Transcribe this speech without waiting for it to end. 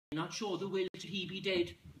not show the will till he be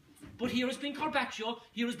dead. But here has been Carpaccio,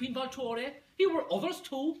 here has been Volpone, here were others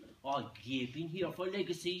too, all gaping here for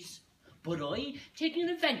legacies. But I, taking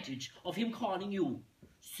advantage of him calling you,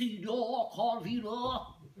 Signor Corvino,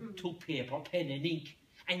 took paper, pen and ink,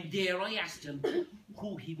 and there I asked him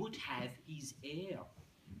who he would have his heir.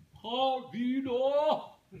 Corvino!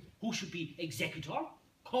 Who should be executor?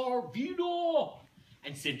 Corvino!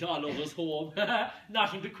 And sent all of us home,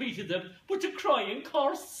 not in bequeath to them, but to cry and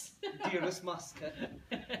curse. Dearest Mosca,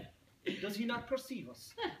 does he not perceive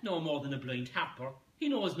us? No more than a blind harper. He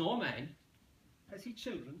knows no man. Has he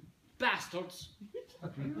children? Bastards.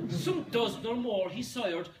 Some dozen or more he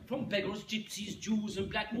sired from beggars, gypsies, Jews and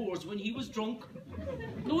black Moors when he was drunk.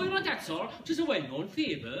 No, you're not that, sir. 'Tis a well-known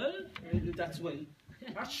fable. That's well.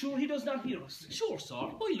 Art sure he does not hear us? Sure, sir.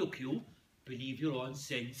 Why, look you. Believe your own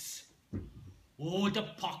sense. Oh, the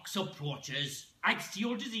pox approaches. Adds to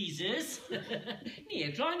your diseases.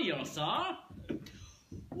 Near, draw near, sir.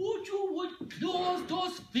 Would you would close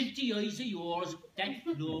those filthy eyes of yours that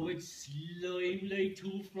flow with slime like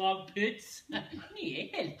two frog pits? Nay,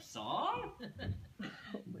 help, sir.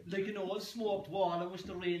 Like an old smoked wall on which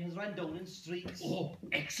the rain has ran down in streaks. Oh,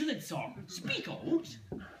 excellent, sir. Speak out.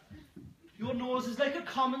 Your nose is like a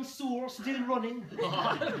common sewer still running.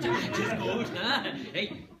 Tis good, huh?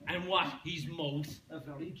 Hey, and what, his mouth? A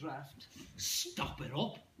very draught. Stop it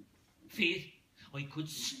up. Faith, I could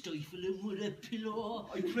stifle him with a pillow.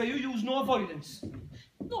 I pray you use no violence.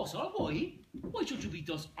 No, sir, why? Why should you be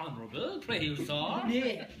thus honourable, pray you, sir?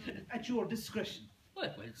 Nay, at your discretion.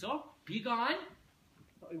 Well, sir, be gone.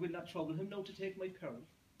 I will not trouble him now to take my peril.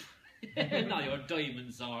 Now your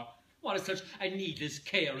diamond, sir. What is such a needless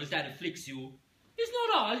care as that afflicts you? Is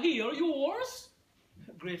not all here yours?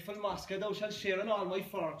 Grateful Mosca, thou shalt share in all my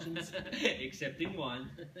fortunes. Excepting one.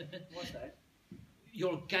 What's that?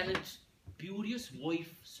 Your gallant, beauteous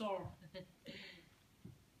wife, sir.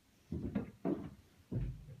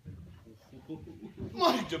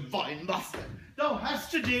 My divine master, thou hast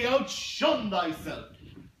today outshunned thyself.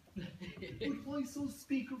 But why so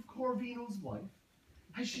speak of Corvino's wife?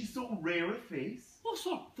 Has she so rare a face? Oh,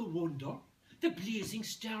 sir, the wonder, the blazing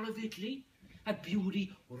star of Italy, a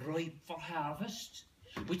beauty ripe for harvest,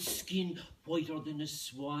 with skin whiter than a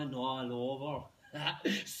swan all over.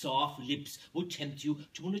 Soft lips would tempt you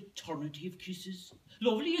to an eternity of kisses.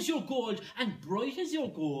 Lovely as your gold and bright as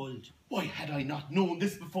your gold. Why had I not known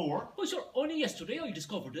this before? Oh, sir, only yesterday I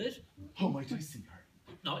discovered it. How might I see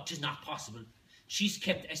her? No, it is not possible. She's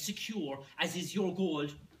kept as secure as is your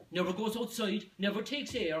gold. Never goes outside, never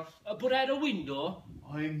takes air, but at a window.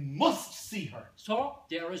 I must see her. Sir,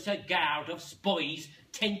 there is a guard of spies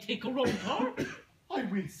tentic around her. I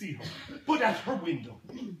will see her, but at her window.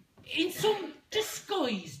 In some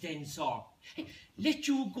disguise then, sir. Let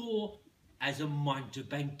you go as a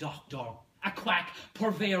mountebank doctor, a quack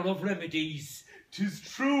purveyor of remedies. 'Tis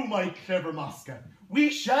true, my clever Mosca. We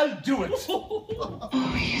shall do it.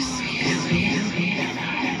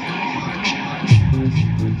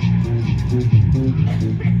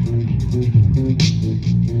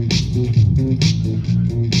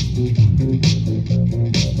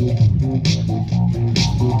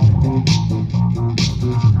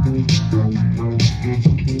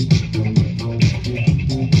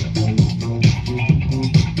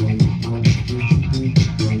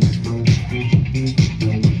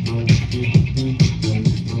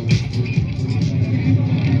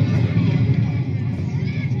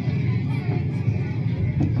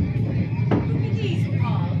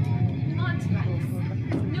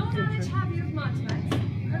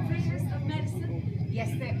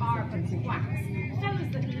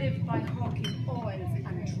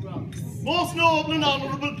 Most noble and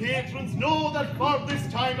honourable patrons, know that for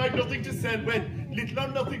this time I've nothing to sell, well, little or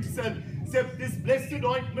nothing to sell, except this blessed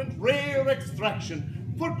ointment, rare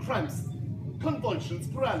extraction, for cramps, convulsions,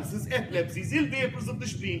 paralysis, epilepsies, ill vapours of the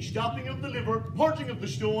spleen, stopping of the liver, purging of the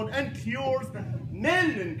stone, and cures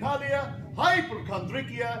melancholia,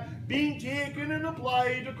 hypochondriaca, being taken and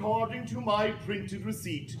applied according to my printed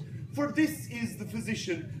receipt. For this is the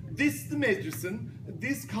physician, this the medicine,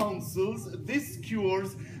 this counsels, this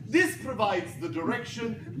cures, this provides the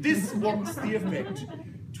direction, this works the effect.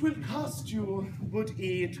 'Twill cost you but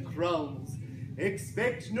 8 crowns.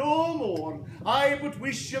 Expect no more. I but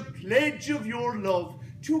wish a pledge of your love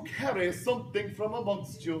to carry something from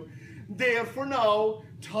amongst you. Therefore now,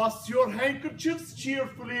 toss your handkerchiefs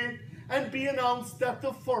cheerfully, and be announced that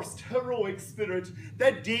the first heroic spirit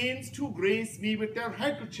that deigns to grace me with their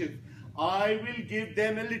handkerchief, I will give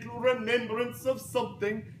them a little remembrance of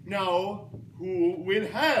something. Now, who will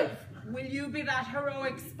have? Will you be that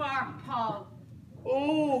heroic spark, Paul?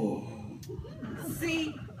 Oh!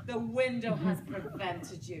 See, The window has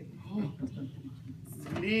prevented you. Oh,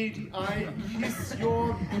 lady, I kiss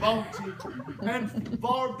your bounty, and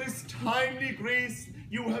for this timely grace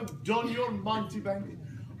you have done your mountebank,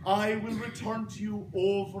 I will return to you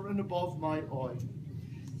over and above my oil.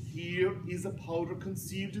 Here is a powder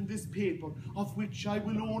concealed in this paper, of which I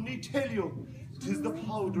will only tell you. 'Tis the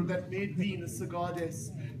powder that made Venus a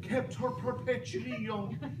goddess, kept her perpetually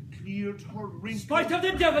young, cleared her wrinkles. Spite of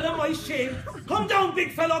the devil and my shame! Come down,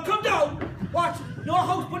 big fellow, come down! What? No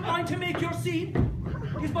house but mine to make your scene?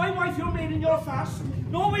 Is my wife your maid in your fast?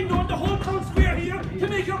 No window in the whole town square here to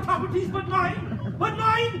make your properties but mine? But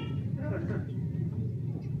mine?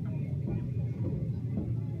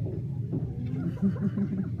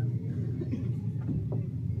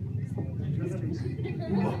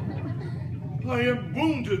 I am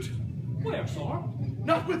wounded. Where, sir?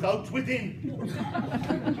 Not without, within.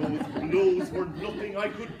 Those blows were nothing, I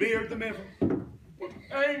could bear them ever. But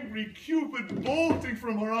angry Cupid, bolting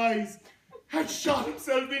from her eyes, had shot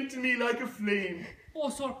himself into me like a flame. Oh,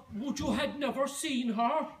 sir, would you had never seen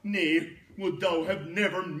her? Nay, would thou have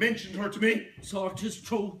never mentioned her to me? Sir, 'tis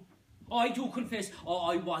true. I do confess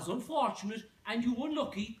I was unfortunate and you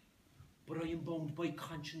unlucky, but I am bound by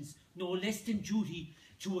conscience, no less than duty,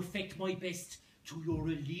 to effect my best to your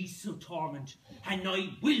release of torment, and I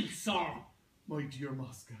will, sir. My dear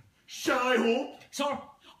Mosca, shall I hope? Sir,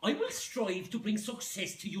 I will strive to bring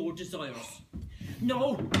success to your desires.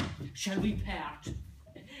 Now, shall we part?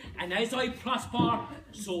 And as I prosper,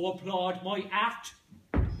 so applaud my art.